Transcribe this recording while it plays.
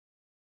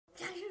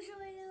Takže už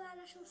viděla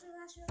našou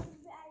souhlasnou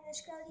služby a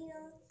dneska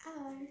Líno.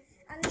 Ahoj.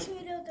 A dnešní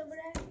video to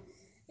bude,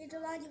 je to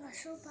Klaudy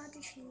vašou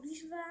páteční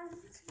vizva,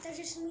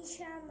 takže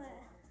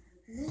smícháme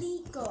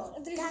mlíko,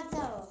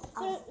 kakao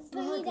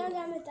První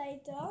dáme tady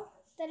to,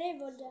 tady je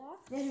voda.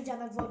 Než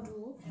dáme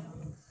vodu,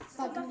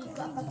 pak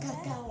mlíko a pak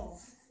kakao.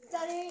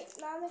 Tady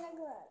máme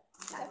takhle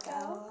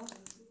kakao.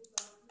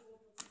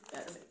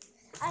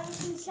 A my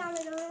smícháme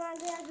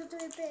normálně, jak to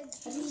vypije.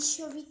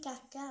 Rýšový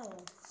kakao.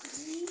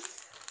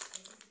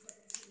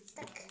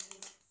 Tak.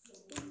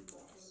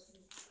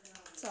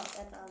 Co?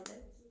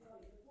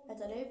 Já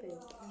to nevypiju.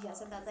 Já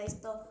jsem na tady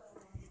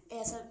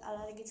já jsem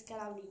alergická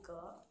na mlíko.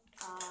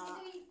 A...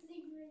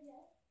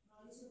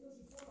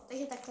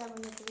 Takže takhle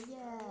můžete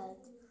vidět.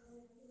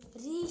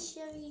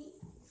 Rýšový...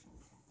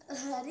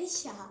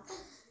 Rýša.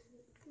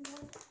 No.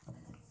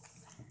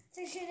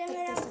 Takže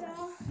jdeme na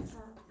to.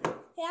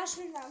 Já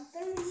si dám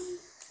první.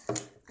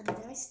 A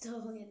nedávaj z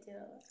toho hodně, ty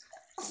jo.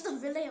 To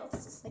vylejou, to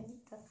se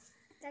sadíte.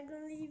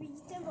 Takhle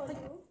vidíte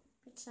vodu.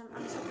 Pojď sem, a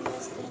my se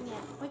to stejně.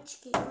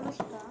 Počkej, máš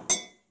to?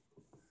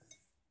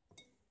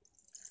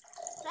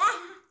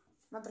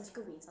 Mám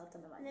trošku víc, ale to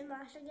nevadí.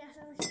 Nemáš, tak já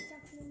jsem si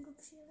tak chvilku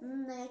přijela.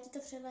 Ne, já ti to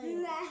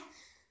přeleju.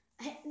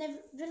 Ne.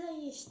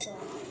 Vylejíš to.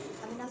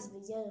 Aby nás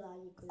viděli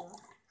lajku, jo.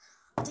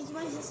 A teď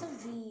máš zase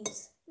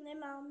víc.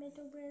 Nemám, mě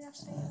to bude na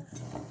stejno.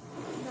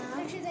 No.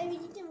 Takže tady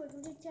vidíte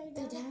vodu, teď tady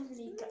Teď dám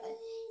mlíko.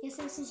 Já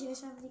si myslím, že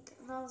když mám mlíko,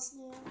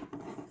 vlastně jo.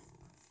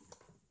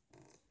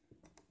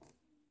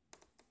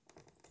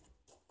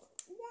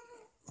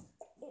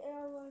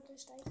 Jo, to je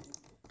stajky.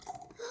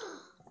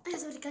 A já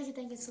jsem říkala, že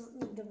tady něco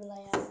někdo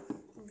vyleje.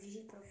 Můžeš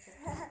jít prostě.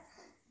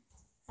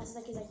 Já se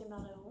taky zatím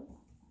naleju.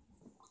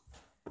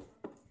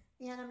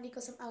 Já na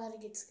mlíko jsem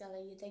alergická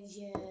lidi,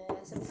 takže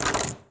jsem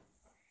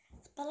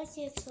spala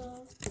ti něco.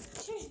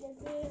 Což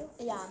debil.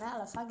 Já ne,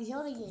 ale fakt, že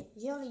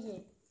jo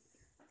lidi.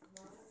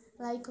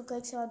 Lajku,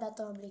 kolik se vám dá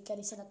toho mlíka,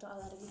 když se na to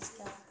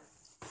alergická?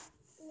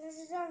 Já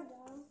si tam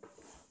dám.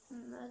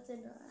 No, ty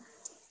ne.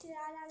 Ty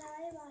ráda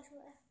naleváš,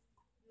 vole.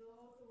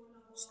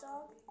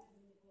 Stop.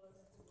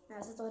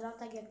 Já se to dám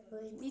tak, jak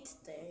budeš mít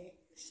ty.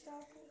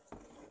 Stop.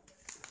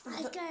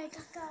 Lajka je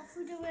kakao,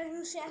 furt to bude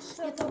hnusí, já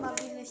se Je to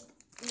malý než...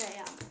 Ne,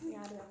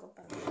 já jdu jako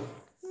první.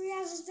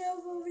 Já se z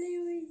toho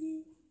povliju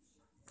lidi.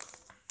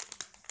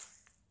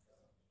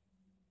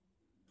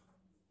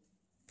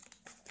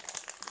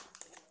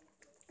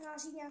 Já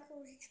si nějakou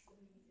lžičku.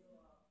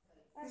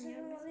 Já se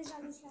to mohli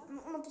zamíchat.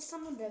 No to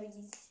samo jde,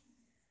 vidíš.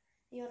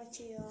 Jo,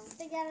 radši jo.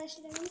 Tak já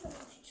ještě dám tu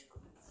lžičku.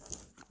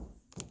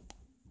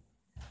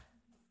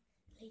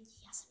 Lidi,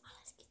 já jsem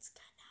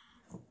alergická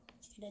na...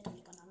 Jde to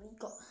mlíko na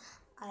mlíko.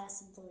 A já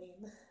se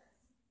bojím.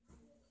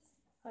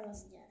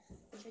 Hrozně.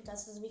 Takže já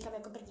se zmíchám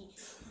jako první.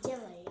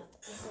 Dělej,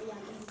 jako já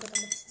nemůžu to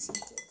tam nechci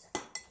cítit.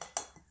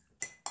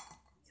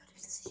 Jo,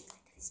 dejte si, že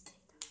tady sprejta.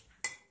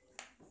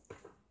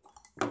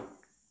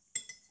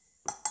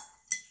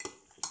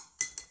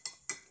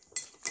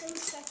 To už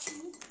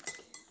stačí.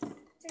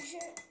 Takže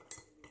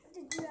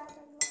teď já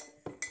takhle.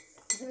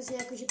 Myslím si,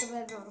 jako, že to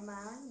bude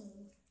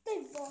normální.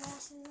 Ty vole, já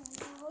jsem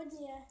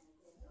hodně.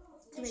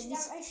 Když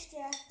dám ještě.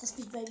 To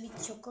spíš bude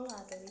mít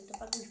čokoládový, to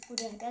pak už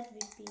bude hned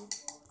vypít.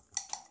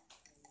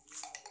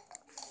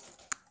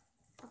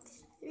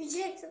 Víš,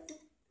 jak to...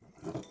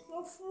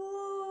 No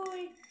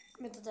fuj.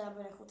 Mi to teda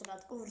bude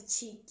chutnat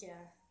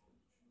určitě.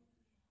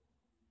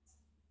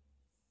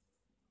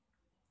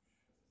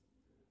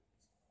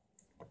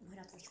 Můžu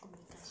dát trošku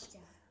mlíka ještě.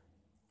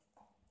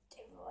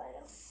 Ty vole,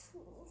 no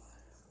fuj.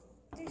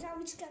 Ty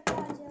žábička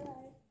taková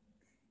dělej.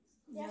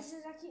 Já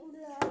se taky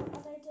udělám a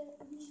tady to je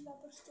výzva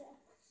prostě.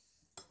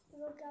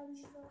 Velká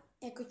výzva.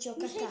 Jako čo,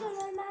 Když je to kakao.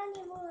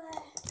 normálně, vole.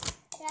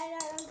 Já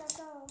dám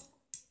kakao.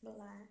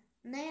 Vole.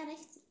 Ne, já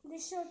nechci.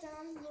 Když se ho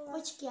tam, vole.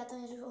 Počkej, já to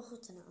neřekl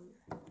ochutnám.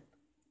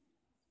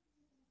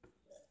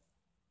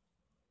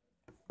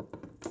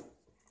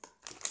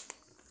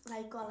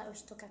 Lajko, ale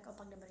už to kakao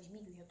pak nebudeš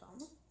mít, víš o tom?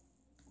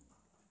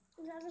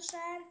 Na to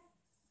sér.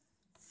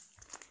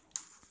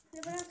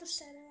 Nebo na to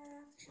sér,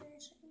 na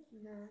to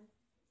Ne.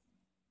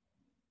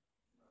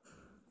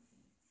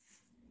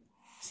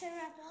 sér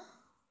na to?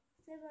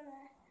 Nebo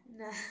ne?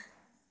 Ne.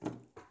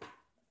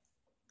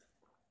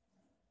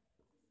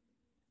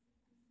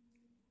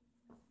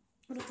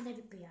 Ono to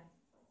nevypije.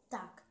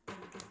 Tak,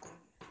 mlíko.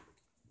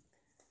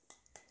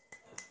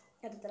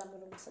 Já to teda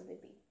budu muset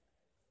vypít.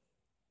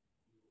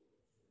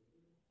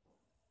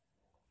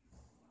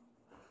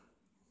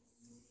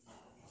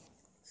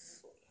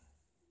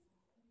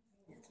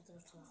 Já to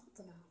docela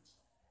chutná.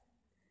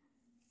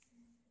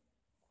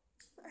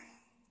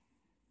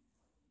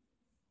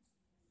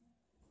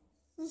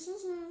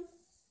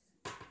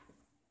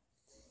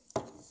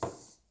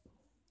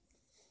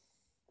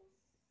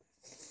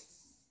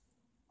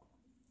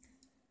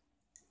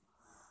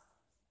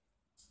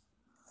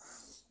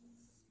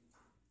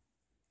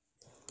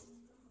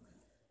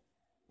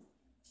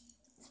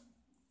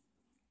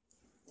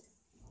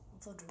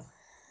 Vodu.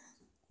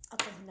 A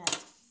to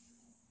hned.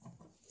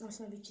 Už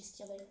jsme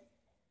vyčistili.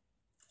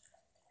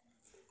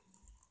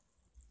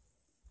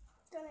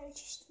 To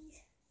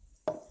nevyčistíš.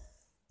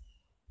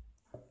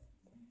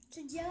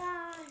 Co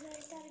děláš,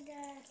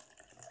 retarde?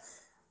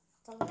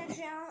 Tam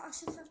Takže já mám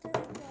asi fakt to.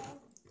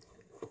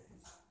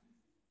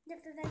 Jak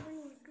to tady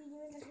bude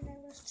vyklidíme, takže tady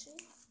bude střílet.